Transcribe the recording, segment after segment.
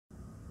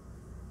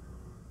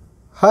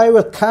Hi,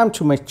 welcome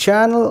to my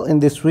channel. In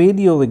this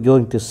video we're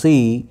going to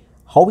see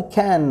how we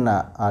can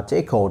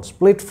take out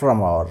split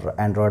from our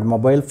Android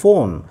mobile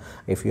phone.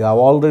 If you have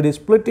already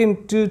split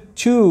into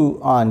two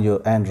on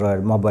your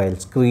Android mobile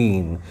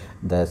screen,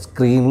 the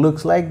screen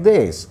looks like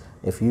this.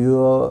 If you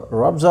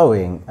are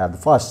observing, the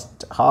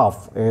first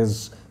half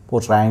is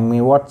portraying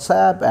me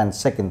WhatsApp and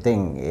second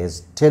thing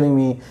is telling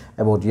me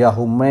about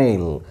Yahoo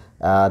Mail.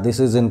 This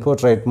is in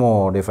portrait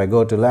mode. If I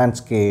go to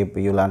landscape,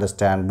 you'll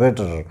understand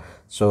better.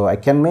 So I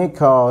can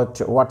make out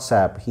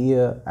WhatsApp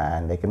here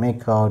and I can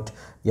make out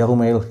Yahoo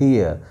Mail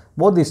here.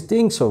 Both these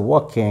things are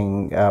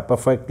working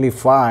perfectly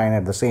fine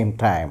at the same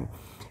time.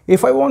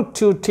 If I want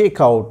to take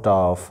out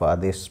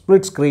of this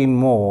split screen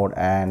mode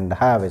and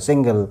have a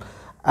single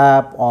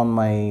app on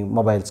my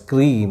mobile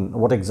screen,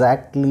 what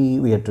exactly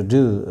we have to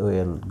do,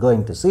 we're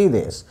going to see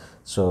this.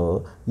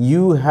 So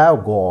you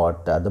have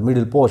got the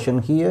middle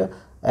portion here.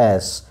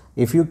 As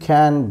if you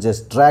can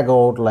just drag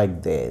out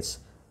like this,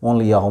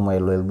 only Yahoo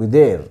Mail will be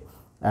there.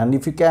 And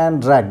if you can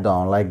drag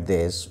down like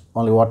this,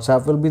 only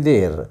WhatsApp will be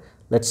there.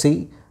 Let's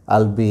see,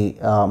 I'll be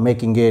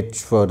making it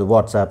for the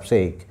WhatsApp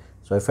sake.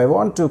 So if I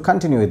want to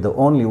continue with the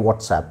only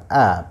WhatsApp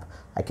app,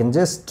 I can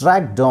just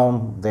drag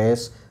down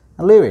this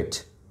and leave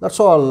it. That's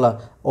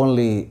all.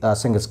 Only a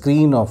single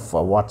screen of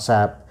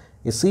WhatsApp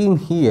is seen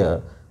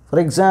here. For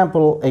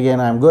example,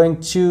 again I'm going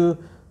to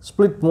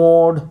split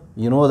mode,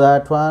 you know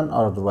that one,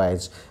 or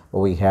otherwise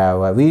we have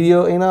a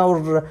video in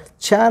our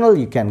channel,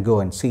 you can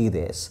go and see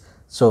this.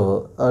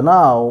 So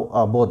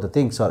now both the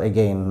things are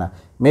again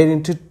made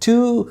into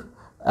two,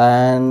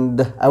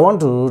 and I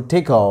want to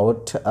take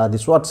out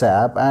this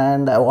WhatsApp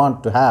and I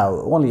want to have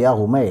only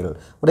Yahoo Mail.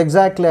 What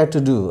exactly I have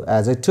to do?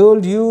 As I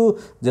told you,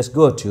 just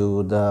go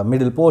to the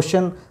middle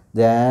portion,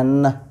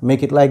 then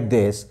make it like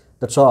this.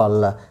 That's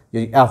all.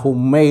 Your Yahoo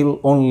Mail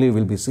only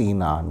will be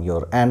seen on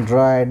your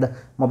Android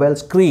mobile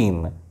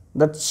screen.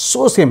 That's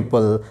so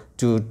simple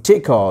to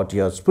take out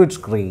your split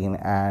screen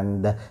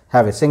and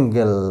have a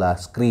single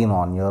screen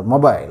on your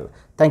mobile.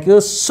 Thank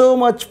you so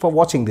much for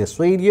watching this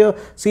video.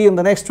 See you in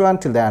the next one.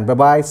 Till then,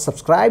 bye-bye.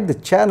 Subscribe the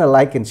channel,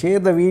 like and share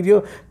the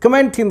video.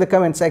 Comment in the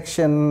comment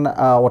section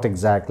what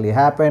exactly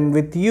happened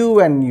with you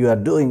when you are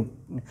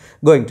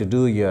going to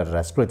do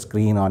your split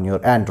screen on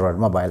your Android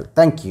mobile.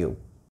 Thank you.